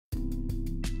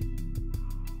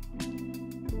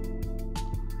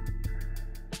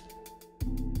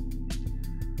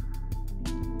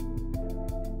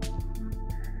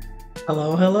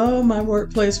Hello, hello, my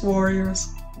workplace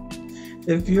warriors.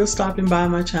 If you're stopping by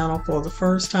my channel for the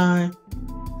first time,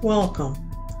 welcome.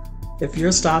 If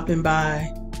you're stopping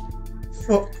by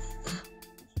for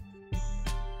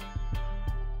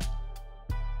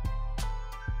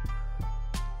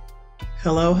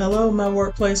Hello, hello, my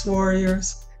workplace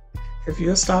warriors. If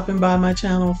you're stopping by my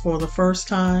channel for the first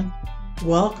time,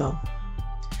 welcome.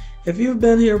 If you've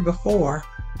been here before,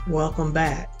 welcome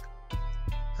back.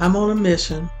 I'm on a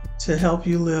mission to help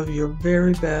you live your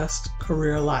very best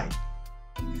career life.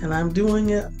 And I'm doing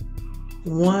it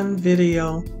one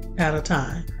video at a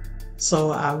time. So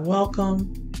I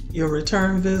welcome your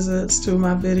return visits to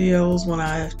my videos when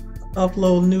I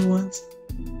upload new ones.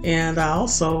 And I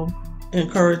also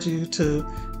encourage you to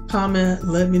comment,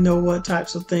 let me know what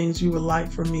types of things you would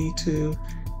like for me to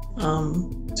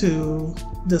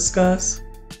discuss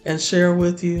and share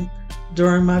with you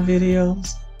during my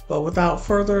videos. But without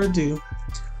further ado,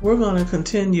 we're going to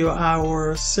continue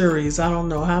our series. I don't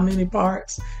know how many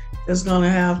parts it's going to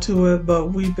have to it, but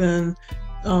we've been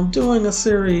doing a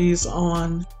series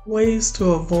on ways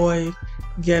to avoid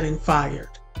getting fired.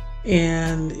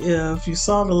 And if you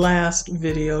saw the last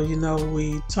video, you know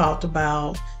we talked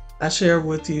about, I shared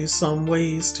with you some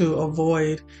ways to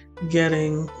avoid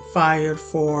getting fired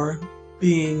for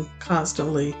being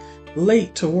constantly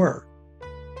late to work.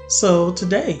 So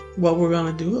today, what we're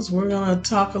going to do is we're going to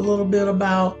talk a little bit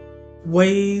about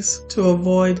ways to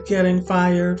avoid getting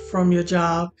fired from your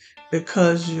job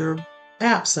because you're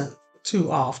absent too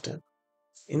often.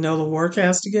 You know, the work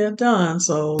has to get done,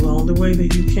 so the only way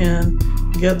that you can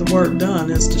get the work done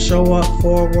is to show up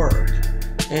for work.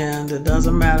 And it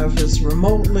doesn't matter if it's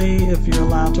remotely, if you're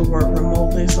allowed to work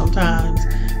remotely sometimes,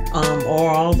 or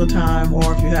all the time,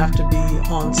 or if you have to be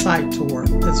on site to work.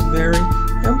 It's very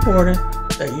important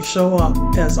that you show up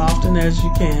as often as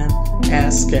you can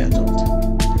as scheduled.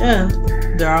 And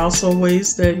there are also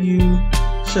ways that you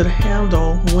should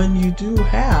handle when you do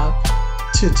have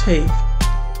to take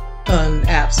an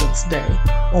absence day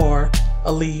or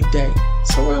a leave day.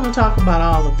 So we're going to talk about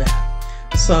all of that.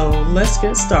 So let's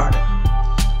get started.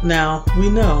 Now, we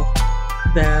know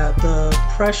that the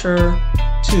pressure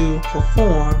to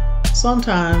perform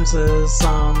sometimes is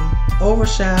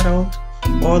overshadowed,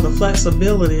 or the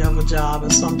flexibility of a job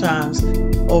is sometimes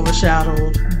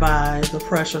overshadowed by the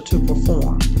pressure to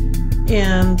perform.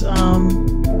 And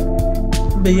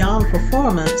beyond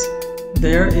performance,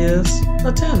 there is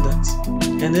attendance,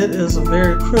 and it is a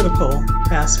very critical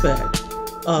aspect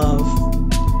of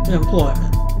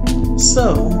employment.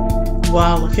 So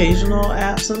while occasional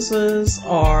absences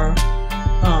are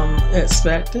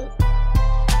expected,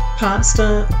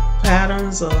 constant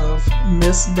patterns of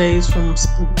missed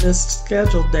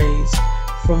scheduled days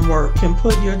from work can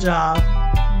put your job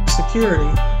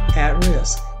security at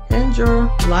risk and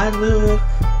your livelihood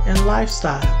and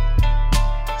lifestyle.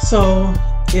 So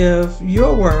if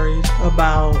you're worried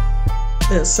about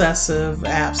excessive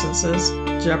absences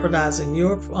jeopardizing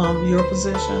your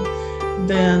position,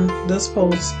 then this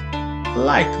post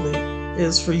likely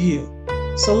is for you.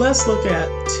 So let's look at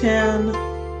 10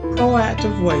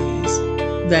 proactive ways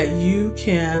that you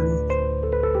can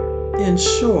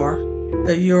ensure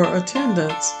that your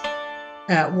attendance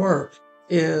at work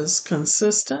is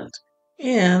consistent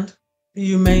and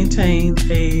it'll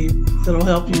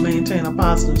help you maintain a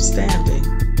positive standing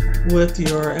with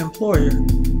your employer.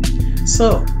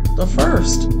 So the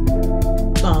first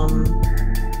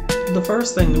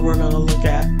thing that we're going to look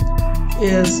at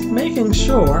is making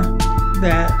sure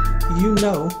that you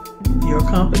know your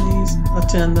company's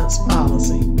attendance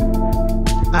policy.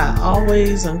 I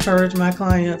always encourage my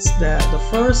clients that the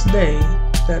first day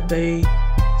that they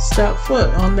step foot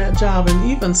on that job,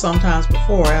 and even sometimes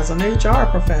before, as an HR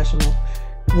professional,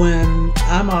 when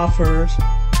I'm offered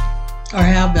or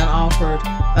have been offered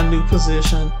a new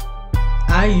position,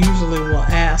 I usually will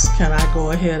ask, can I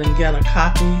go ahead and get a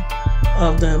copy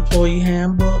of the employee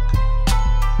handbook?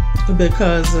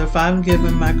 Because if I'm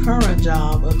giving my current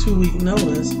job a 2-week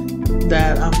notice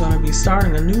that I'm going to be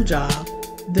starting a new job,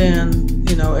 then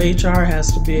HR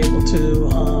has to be able to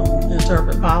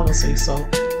interpret policy. So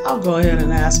I'll go ahead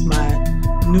and ask my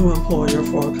new employer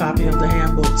for a copy of the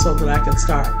handbook so that I can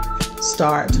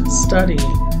start studying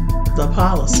the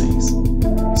policies.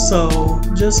 So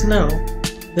just know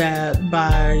that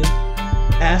by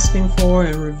asking for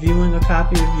and reviewing a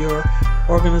copy of your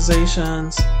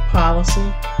organization's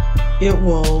policy, it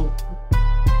will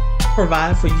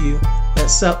provide for you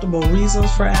acceptable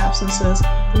reasons for absences,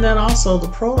 and then also the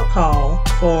protocol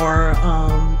for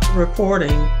reporting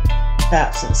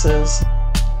absences,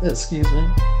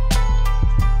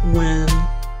 when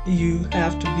you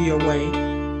have to be away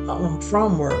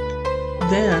from work.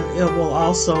 then it will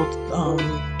also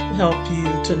help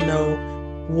you to know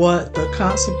what the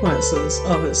consequences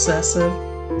of excessive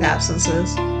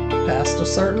absences past a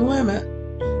certain limit,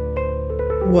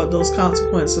 what those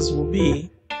consequences will be.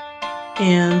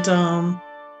 And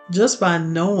just by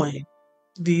knowing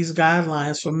these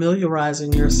guidelines,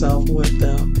 familiarizing yourself with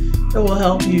them, it will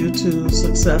help you to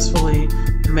successfully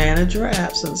manage your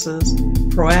absences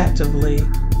proactively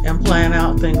and plan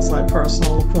out things like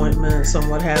personal appointments and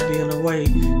what have you in a way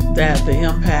that the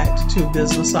impact to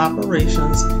business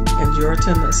operations and your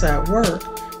attendance at work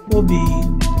will be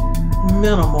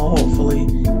minimal, hopefully,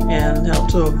 and help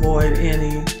to avoid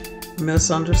any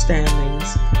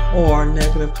misunderstandings or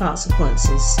negative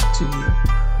consequences to you.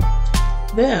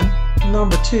 Then,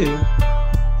 number 2,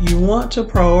 you want to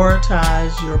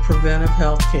prioritize your preventive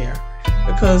health care,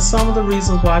 because some of the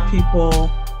reasons why people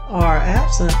are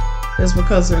absent is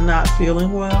because they're not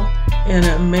feeling well, and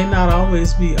it may not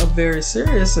always be a very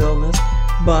serious illness,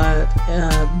 but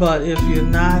if you're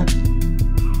not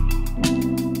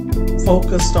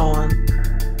focused on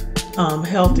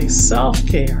healthy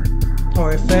self-care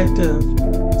or effective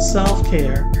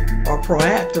self-care or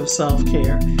proactive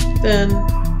self-care, then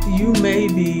you may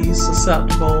be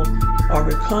susceptible or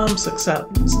become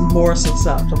more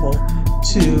susceptible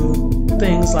to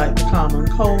things like the common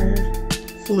cold,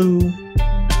 flu,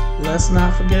 let's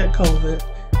not forget COVID,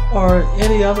 or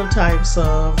any other types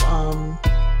of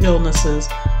illnesses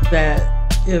that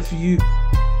if you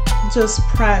just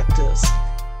practice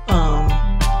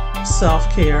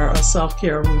self-care, a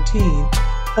self-care routine,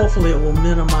 hopefully it will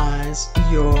minimize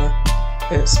your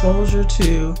exposure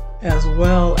to as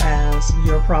well as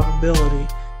your probability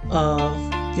of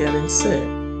getting sick.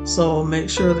 So make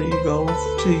sure that you go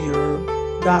to your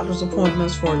doctor's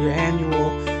appointments for your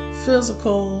annual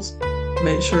physicals.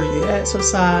 Make sure you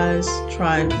exercise,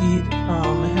 try and eat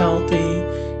healthy,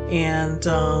 and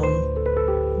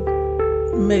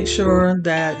make sure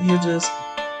that you're just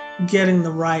getting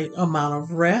the right amount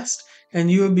of rest.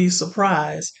 And you would be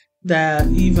surprised that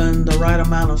even the right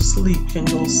amount of sleep can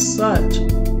go such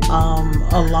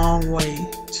a long way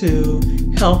to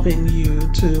helping you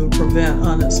to prevent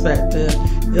unexpected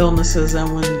illnesses.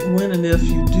 And when and if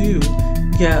you do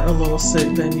get a little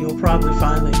sick, then you'll probably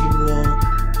find that you will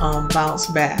bounce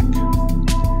back.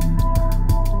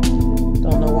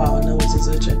 Don't know why my nose is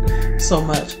itching so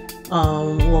much.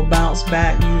 Will bounce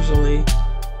back usually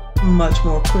much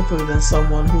more quickly than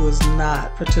someone who is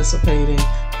not participating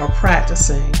or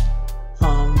practicing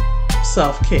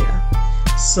self-care.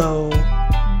 So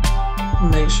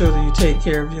make sure that you take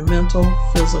care of your mental,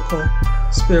 physical,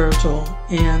 spiritual,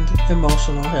 and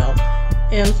emotional health,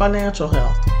 and financial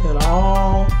health. It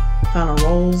all kind of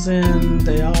rolls in,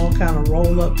 they all kind of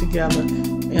roll up together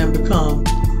and become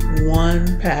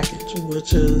one package,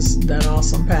 which is that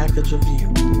awesome package of you.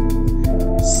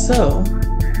 So,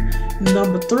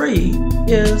 number 3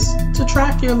 is to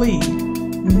track your leave.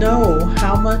 Know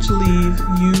how much leave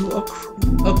you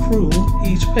accrue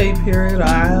each pay period, or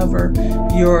however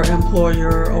your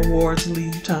employer awards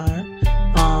leave time.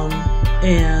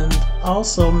 And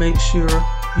also make sure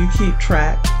you keep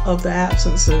track of the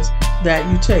absences that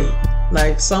you take.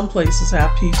 Like some places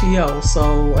have PTO,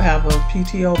 so have a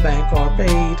PTO bank or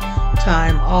paid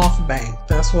time off bank.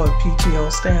 That's what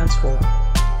PTO stands for.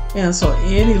 And so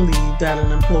any leave that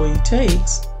an employee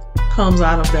takes comes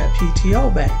out of that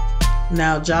PTO bank.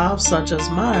 Now, jobs such as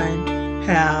mine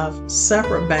have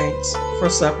separate banks for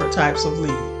separate types of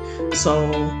leave. So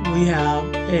we have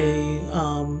a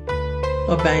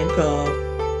bank of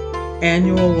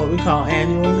annual, what we call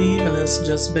annual leave, and it's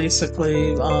just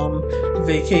basically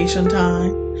vacation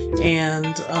time.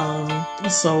 And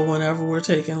so whenever we're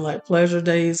taking like pleasure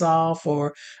days off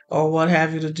or what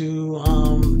have you to do,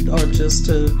 or just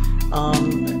to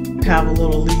have a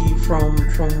little leave from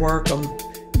work,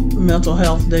 mental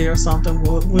health day or something,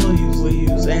 we'll usually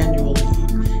use annual leave,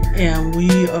 and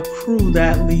we accrue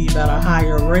that leave at a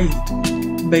higher rate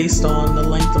based on the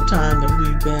length of time that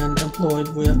we've been employed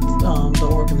with the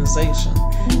organization.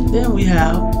 Then we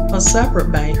have a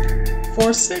separate bank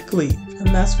for sick leave, and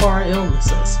that's for our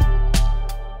illnesses.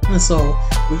 And so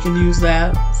we can use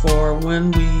that for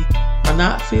when we are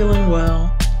not feeling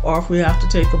well, or if we have to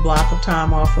take a block of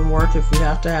time off from work, if we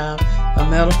have to have a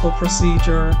medical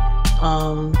procedure,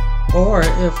 or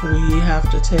if we have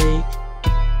to take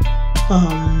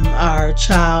our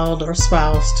child or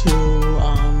spouse to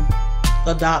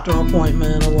a doctor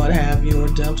appointment or what have you, or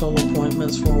dental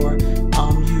appointments for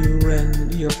you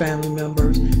and your family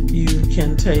members, you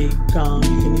can take, you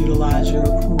can utilize your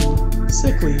accrued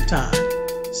sick leave time.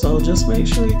 So just make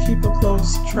sure you keep a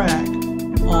close track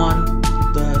on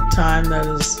the time that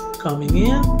is coming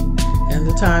in and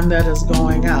the time that is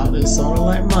going out. It's sort of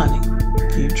like money.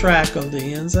 Keep track of the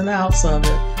ins and outs of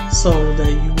it so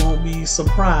that you won't be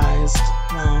surprised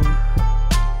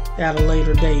at a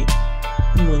later date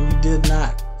when you did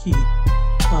not keep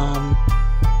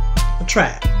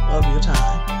track of your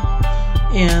time.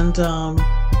 And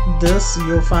this,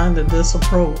 you'll find that this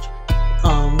approach,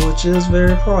 which is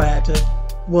very proactive,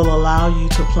 will allow you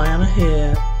to plan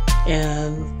ahead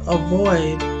and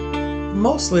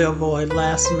mostly avoid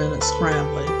last minute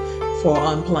scrambling for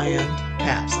unplanned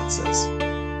absences.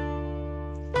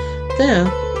 Then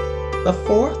the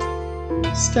fourth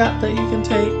step that you can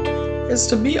take is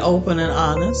to be open and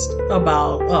honest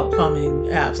about upcoming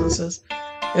absences.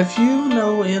 If you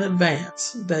know in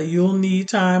advance that you'll need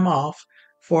time off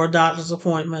for a doctor's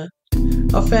appointment,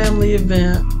 a family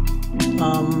event,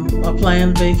 a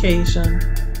planned vacation,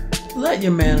 let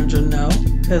your manager know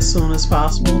as soon as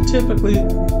possible. Typically,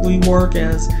 we work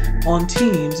on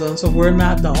teams, and so we're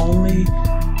not the only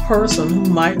person who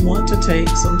might want to take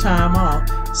some time off.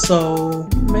 So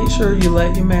make sure you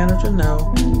let your manager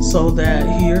know so that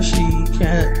he or she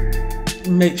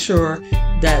can make sure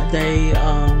that they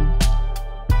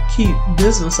keep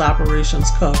business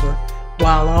operations covered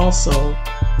while also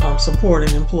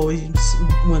supporting employees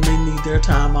when they need their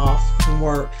time off from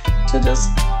work to just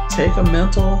take a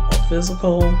mental, or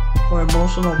physical, or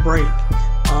emotional break.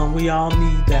 We all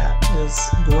need that. It's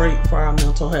great for our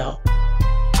mental health.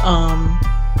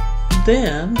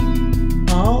 Then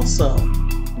also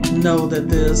know that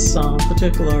this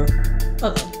particular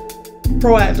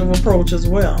proactive approach as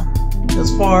well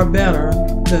is far better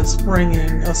than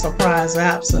springing a surprise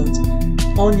absence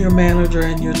on your manager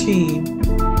and your team,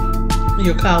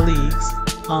 your colleagues,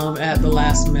 at the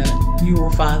last minute. You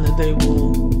will find that they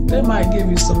might give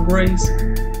you some grace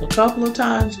a couple of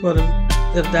times, but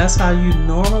if that's how you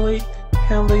normally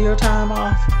handle your time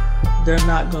off, they're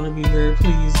not going to be very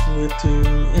pleased with you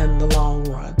in the long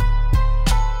run.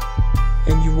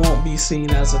 And you won't be seen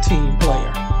as a team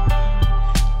player.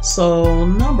 So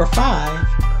number 5,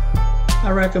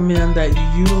 I recommend that you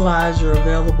utilize your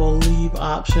available leave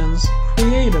options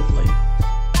creatively.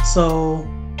 So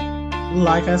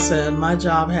like I said, my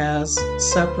job has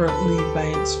separate leave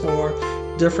banks for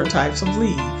different types of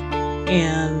leave.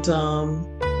 And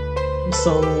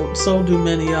so do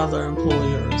many other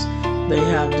employers. They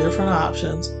have different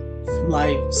options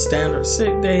like standard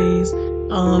sick days.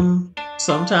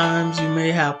 Sometimes you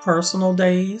may have personal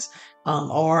days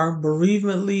or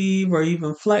bereavement leave or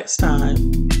even flex time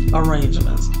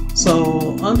arrangements.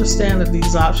 So understand that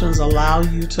these options allow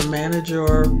you to manage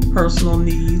your personal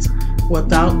needs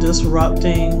without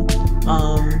disrupting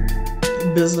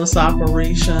business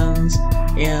operations,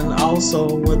 and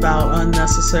also without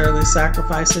unnecessarily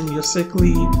sacrificing your sick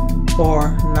leave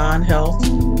for non-health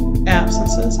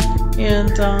absences.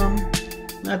 And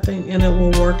I think it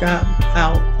will work out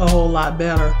a whole lot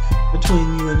better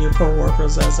between you and your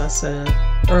coworkers. As I said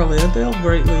earlier, they'll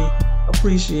greatly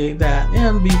appreciate that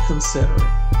and be considerate.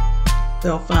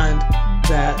 They'll find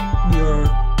that your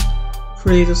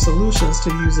creative solutions to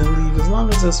using leave, as long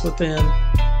as it's within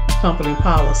company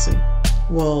policy,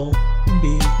 will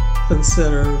be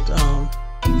considered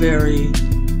very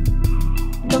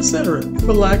considerate,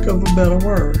 for lack of a better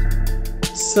word.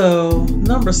 So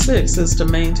number 6 is to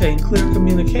maintain clear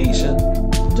communication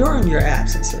during your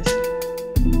absences.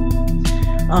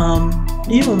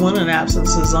 Even when an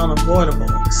absence is unavoidable,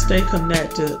 stay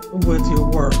connected with your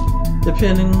work.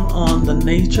 Depending on the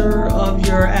nature of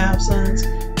your absence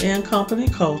and company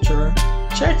culture,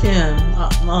 check in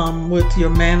with your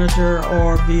manager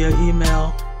or via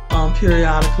email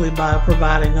periodically by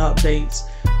providing updates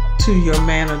to your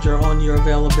manager on your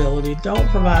availability. Don't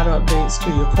provide updates to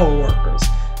your coworkers.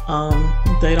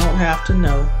 They don't have to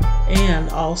know. And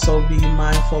also be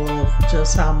mindful of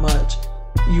just how much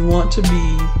you want to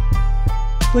be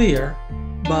clear,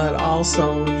 but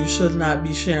also you should not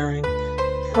be sharing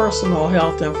personal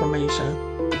health information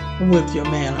with your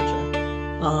manager.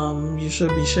 You should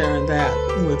be sharing that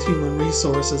with human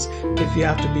resources if you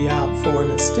have to be out for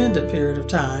an extended period of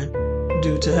time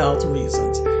due to health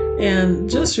reasons. And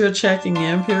just your checking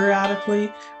in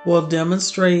periodically will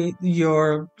demonstrate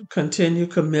your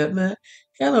continued commitment,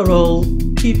 and it'll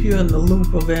keep you in the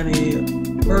loop of any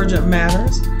urgent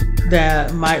matters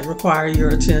that might require your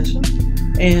attention.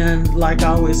 And like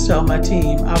I always tell my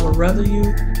team, I would rather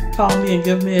you call me and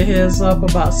give me a heads up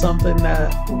about something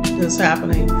that is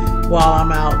happening while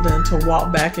I'm out than to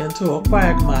walk back into a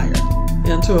quagmire,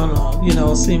 into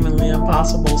a seemingly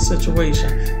impossible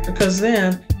situation. Because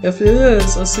then, if it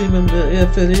is a seemingly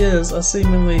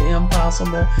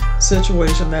impossible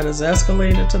situation that is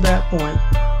escalated to that point,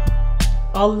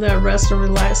 all of that rest and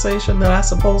relaxation that I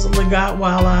supposedly got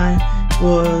while I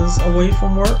was away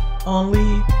from work on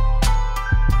leave,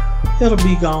 it'll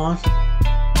be gone.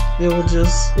 It will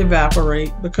just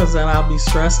evaporate because then I'll be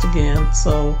stressed again.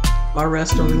 So my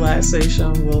rest and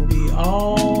relaxation will be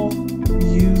all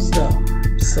used up.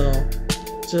 So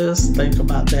just think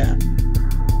about that.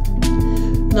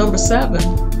 Number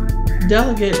 7,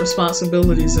 delegate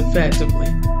responsibilities effectively.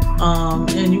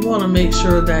 And you want to make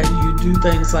sure that you do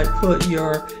things like put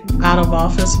your out of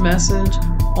office message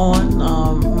on.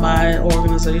 My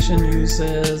organization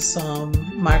uses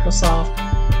Microsoft,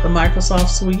 the Microsoft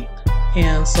suite.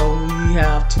 And so we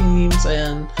have Teams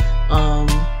and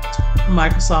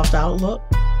Microsoft Outlook.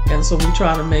 And so we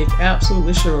try to make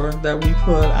absolutely sure that we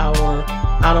put our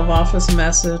out of office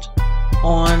message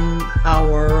on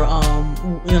our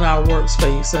in our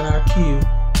workspace, in our queue,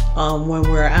 when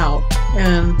we're out.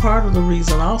 And part of the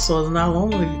reason also is not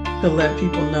only to let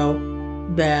people know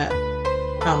that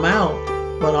I'm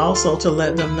out, but also to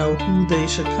let them know who they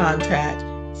should contact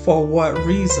for what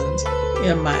reasons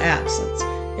in my absence.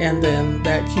 And then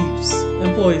that keeps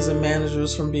employees and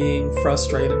managers from being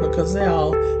frustrated because they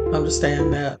all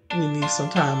understand that we need some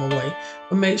time away.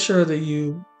 But make sure that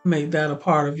you make that a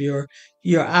part of your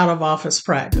out of office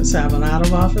practice. Have an out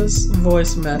of office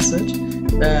voice message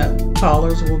that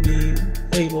callers will be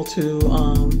able to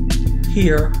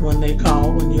hear when they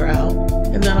call when you're out.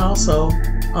 And then also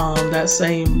that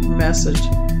same message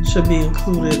should be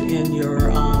included in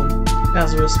your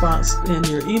as a response in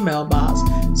your email box,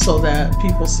 so that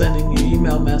people sending you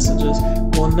email messages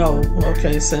will know,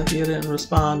 okay, Cynthia didn't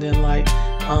respond in like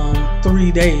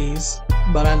 3 days,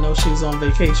 but I know she's on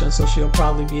vacation, so she'll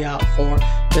probably be out for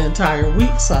the entire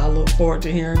week. So I look forward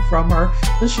to hearing from her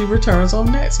when she returns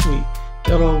on next week.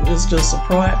 It's just a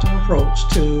proactive approach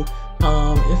to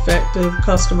effective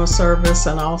customer service,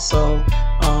 and also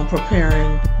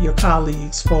preparing your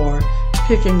colleagues for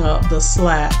picking up the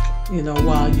slack,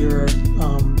 while you're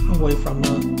away from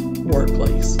the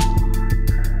workplace.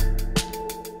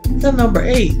 Then number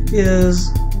 8 is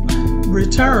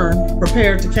return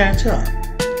prepared to catch up.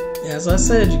 As I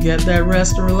said, you get that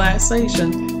rest and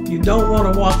relaxation. You don't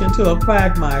want to walk into a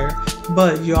quagmire,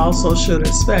 but you also should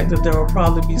expect that there will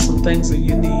probably be some things that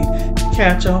you need to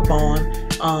catch up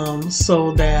on,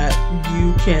 so that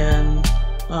you can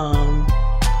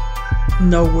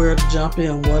know where to jump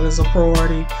in, what is a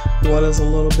priority, what is a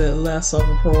little bit less of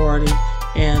a priority,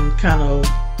 and kind of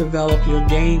develop your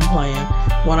game plan.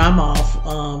 When I'm off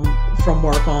from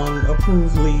work on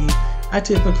approved leave, I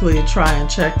typically try and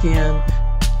check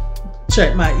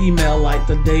my email like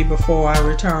the day before I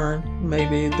return,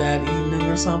 maybe that evening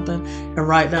or something, and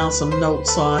write down some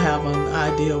notes so I have an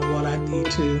idea of what I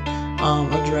need to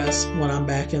address when I'm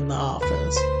back in the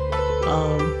office.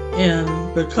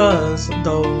 And because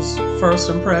those first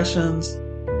impressions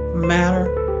matter,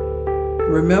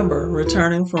 remember,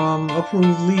 returning from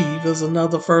approved leave is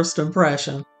another first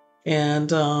impression.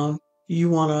 And you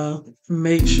want to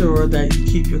make sure that you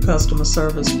keep your customer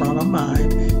service front of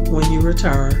mind when you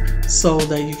return, so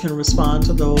that you can respond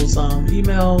to those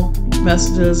email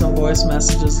messages and voice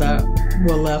messages that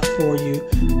were left for you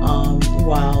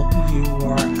while you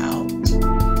were out.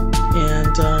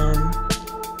 And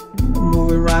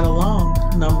moving right along,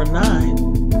 number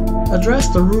 9, address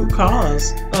the root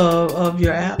cause of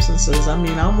your absences. I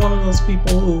mean, I'm one of those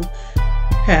people who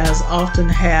has often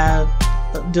had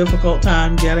a difficult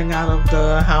time getting out of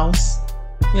the house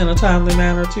in a timely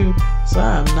manner too, so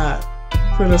I'm not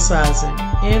criticizing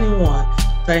anyone.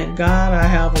 Thank God I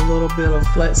have a little bit of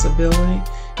flexibility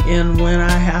in when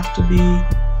I have to be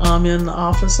in the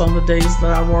office on the days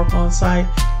that I work on site.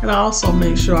 And I also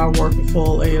make sure I work a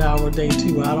full 8-hour day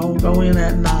too. I don't go in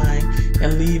at 9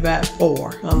 and leave at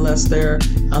 4 unless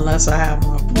I have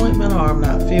an appointment or I'm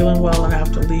not feeling well and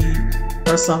have to leave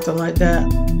or something like that.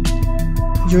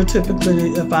 You're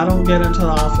typically, if I don't get into the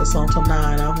office until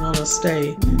 9, I'm going to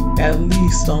stay at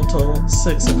least until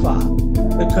 6 o'clock,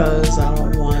 because I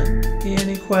don't want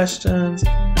any questions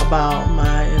about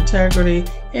my integrity,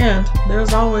 and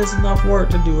there's always enough work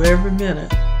to do every minute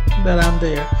that I'm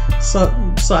there. So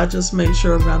I just make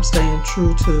sure that I'm staying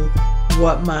true to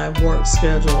what my work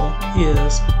schedule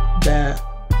is that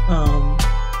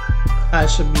I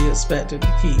should be expected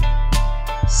to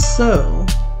keep. So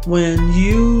when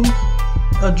you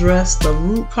address the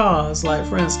root cause, like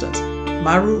for instance,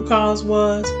 my root cause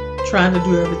was trying to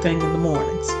do everything in the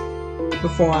mornings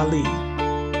before I leave.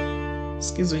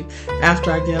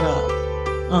 After I get up,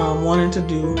 wanting to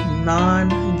do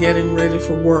non-getting ready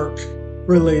for work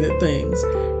related things,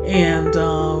 and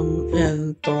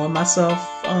throwing myself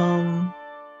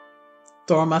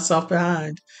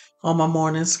behind on my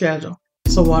morning schedule.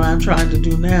 So what I'm trying to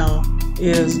do now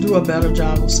is do a better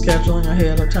job of scheduling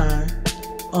ahead of time,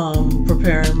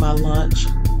 preparing my lunch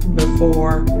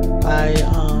before I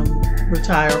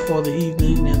retire for the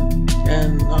evening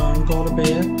and go to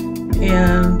bed.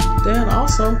 And then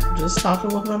also just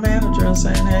talking with my manager and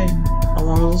saying, hey, I'm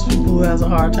one of those people who has a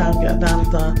hard time getting down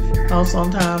at the house on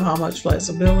time. How much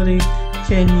flexibility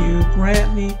can you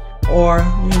grant me? Or,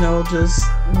 you know, just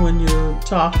when you're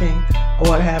talking or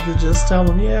what have you, just tell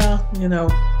them, yeah, you know,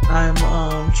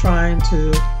 I'm trying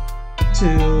to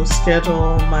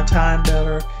schedule my time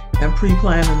better and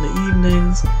pre-plan in the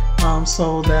evenings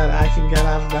so that I can get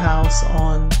out of the house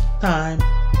on time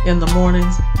in the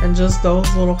mornings. And just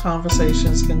those little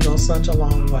conversations can go such a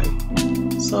long way.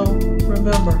 So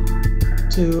remember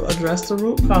to address the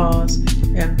root cause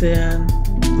and then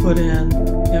put in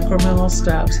incremental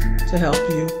steps to help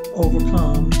you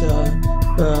overcome the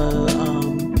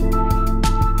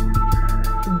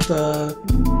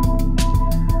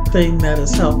thing that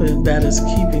is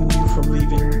keeping you from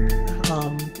leaving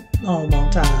home on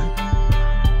time.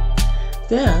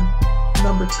 Then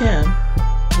number 10,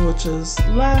 which is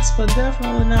last but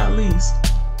definitely not least,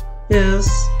 is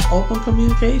open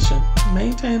communication.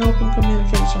 Maintain open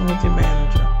communication with your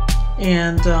manager.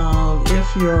 And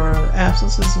if your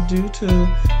absence is due to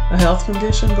a health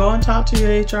condition, go and talk to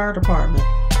your HR department.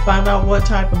 Find out what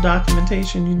type of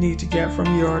documentation you need to get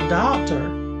from your doctor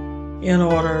in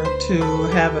order to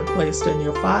have it placed in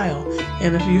your file.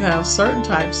 And if you have certain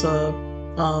types of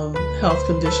health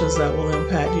conditions that will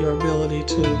impact your ability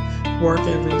to work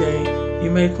every day, you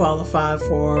may qualify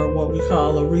for what we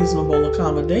call a reasonable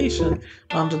accommodation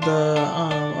under the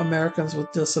Americans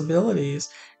with Disabilities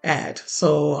Act.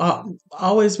 So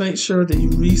always make sure that you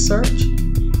research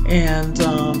and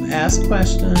ask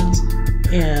questions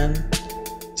and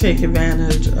take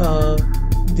advantage of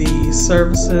the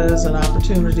services and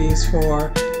opportunities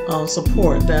for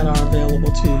support that are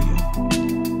available to you.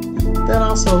 Then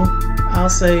also,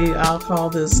 I'll call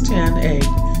this 10A.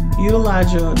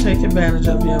 Take advantage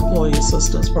of your employee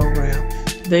assistance program.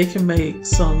 They can make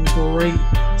some great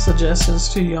suggestions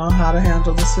to you on how to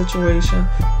handle the situation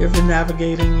if you're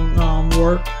navigating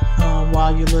work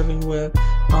while you're living with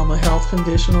a health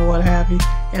condition or what have you.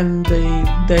 And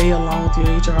they along with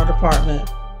your HR department,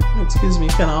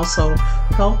 can also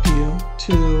help you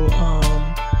to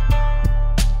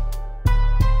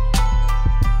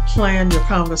plan your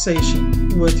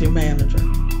conversation with your manager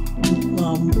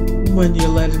when you're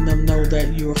letting them know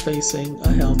that you're facing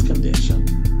a health condition.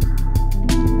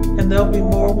 And they'll be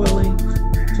more willing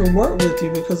to work with you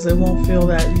because they won't feel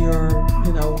that you're,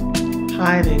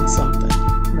 hiding something.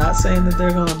 I'm not saying that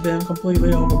they're going to bend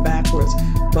completely over backwards,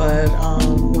 but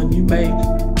when you make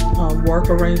work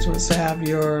arrangements to have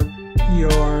your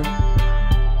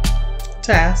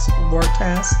work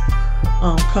tasks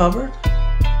covered,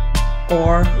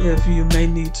 or if you may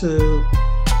need to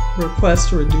request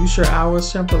to reduce your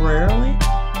hours temporarily,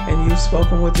 and you've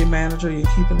spoken with your manager, you're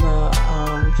keeping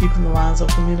the lines of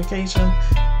communication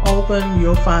open,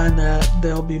 you'll find that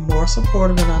they'll be more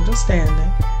supportive and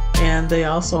understanding, and they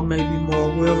also may be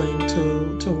more willing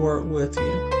to work with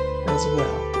you as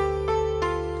well.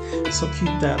 So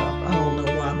keep that up. I don't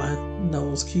know why my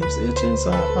nose keeps itching,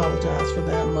 so I apologize for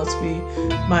that. It must be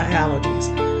my allergies.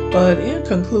 But in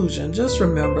conclusion, just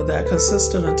remember that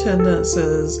consistent attendance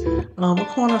is a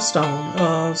cornerstone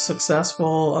of a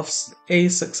successful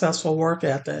work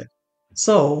ethic.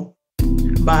 So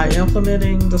by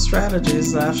implementing the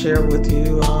strategies that I've shared with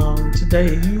you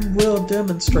today, you will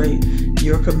demonstrate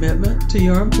your commitment to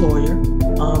your employer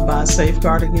by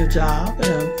safeguarding your job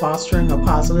and fostering a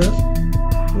positive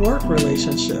work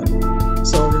relationship.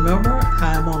 So remember,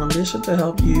 I'm on a mission to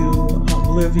help you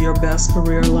live your best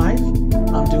career life.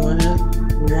 I'm doing it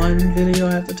one video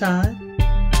at a time.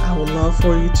 I would love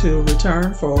for you to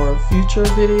return for future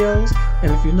videos.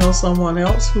 And if you know someone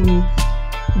else who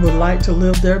would like to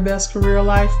live their best career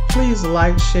life, please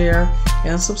like, share,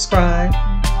 and subscribe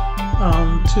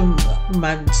to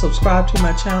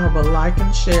my channel, but like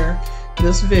and share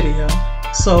this video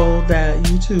so that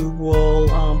YouTube will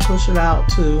push it out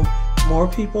to more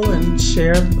people and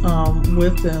share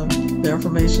with them the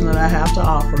information that I have to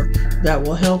offer that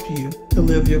will help you to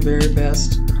live your very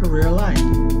best career life.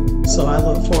 So I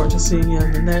look forward to seeing you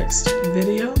in the next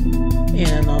video,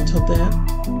 and until then,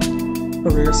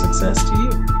 career success to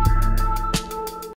you.